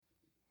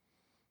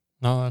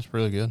No, that's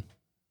really good.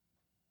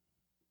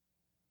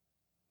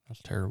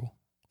 That's terrible.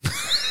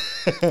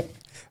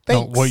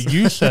 No, what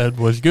you said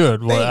was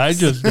good. What I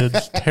just did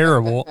is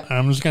terrible.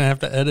 I'm just going to have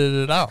to edit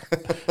it out.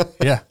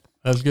 Yeah,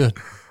 that's good.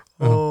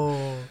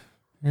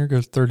 Here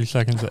goes 30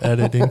 seconds of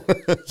editing.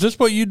 Is this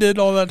what you did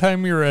all that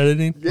time you were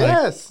editing?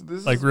 Yes.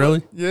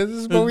 Really? This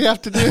is what we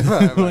have to do.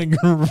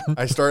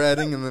 I start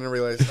editing and then I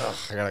realize,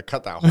 I got to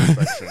cut that whole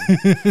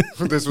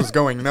section. This was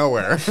going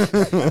nowhere.